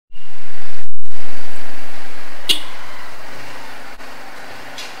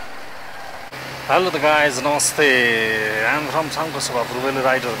Hello the guys, namaste. I'm from Purbeli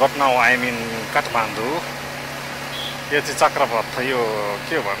rider. But now I'm in Kathmandu. This is Chakrapath. Yo,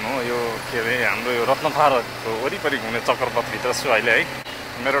 के भन्नु यो के रे हाम्रो यो रत्नपारको वरिपरि घुम्ने चक्रपथ भित्र छु अहिले है.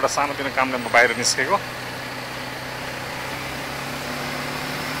 मेरो एउटा सानोतिनो कामले म बाहिर निस्केको.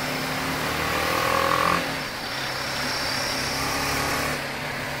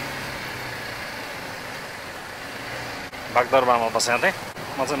 बागदरबारमा बसेको थिएँ.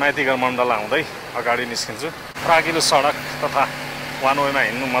 म चाहिँ माइतीघर मण्डल आउँदै अगाडि निस्किन्छु. प्रागिलो सडक तथा वान वेमा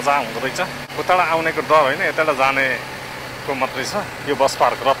हिँड्नु मजा हुँदो रहेछ. उताबाट आउनेको डर होइन, यताबाट जानेको मात्रै छ. यो बस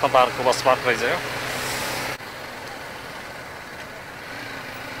पार्क रत्न पार्कको बस पार्क रहेछ यो.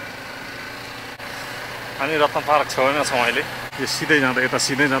 हामी रत्न पार्क छेउमा छौँ अहिले. यो सिधै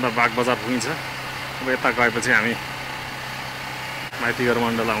जाँदा बाग बजार पुगिन्छ. अब यता गएपछि हामी माइतीघर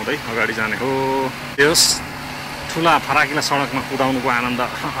मण्डल आउँदै अगाडि जाने हो. यस ठुला फराकिला सडकमा कुदाउनुको आनन्द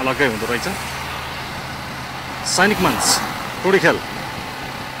अलग्गै हुँदो रहेछ. सैनिक मञ्च, टोडी खेल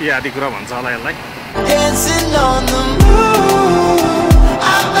यी आदि कुरा भन्छ होला यसलाई.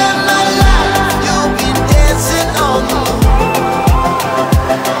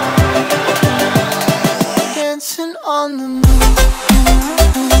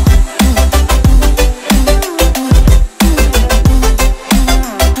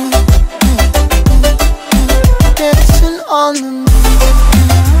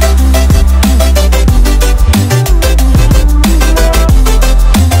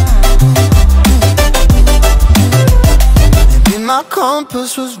 My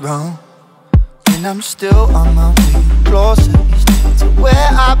compass was wrong, and I'm still on my way closer to where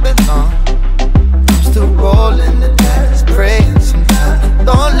I belong. I'm still rolling the dice, praying sometimes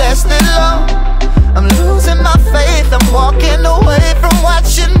don't last it long. I'm losing my faith, I'm walking away from what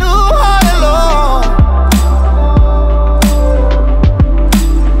you knew all along.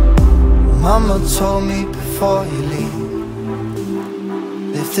 Mama told me before you leave,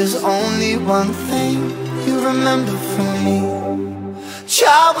 if there's only one thing you remember from me,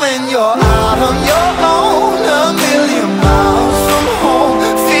 child, when you're out on your own, a million miles from home,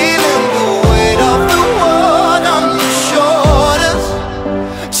 feeling the weight of the world on your shoulders.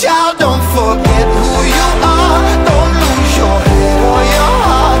 Child, don't forget who you are, don't lose your head or your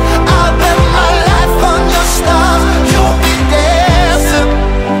heart. I'll bet my life on your stars, you'll be dancing,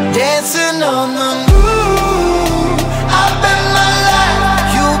 dancing on the moon. I'll bet my life,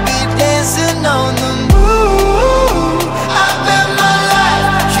 you'll be dancing on the moon.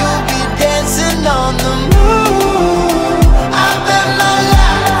 On the moon, I bet my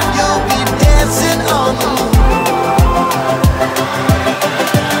life you'll be dancing on the moon,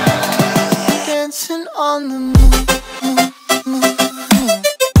 dancing on the moon.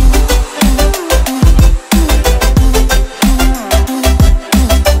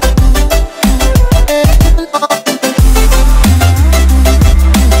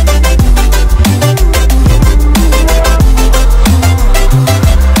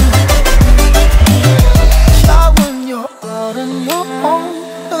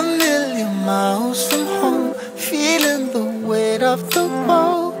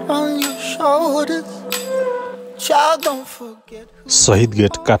 Shahid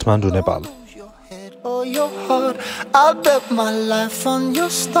Gate, Kathmandu, Nepal. I'll bet my life on your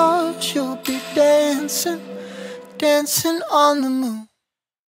stars, you'll be dancing, dancing on the moon.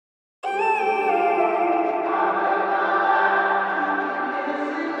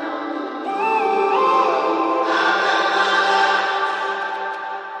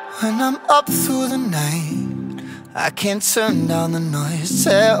 When I'm up through the night, I can't turn down the noise,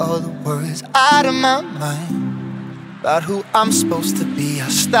 say all the words out of my mind about who I'm supposed to be. I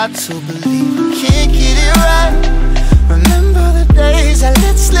start to believe I can't get it right. Remember the days I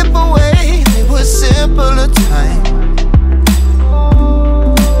let slip away, they were simpler times.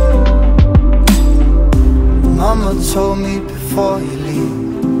 Mama told me before you leave,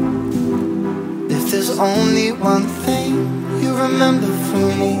 if there's only one thing you remember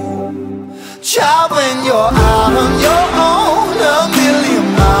from me, child, when you're out on your own,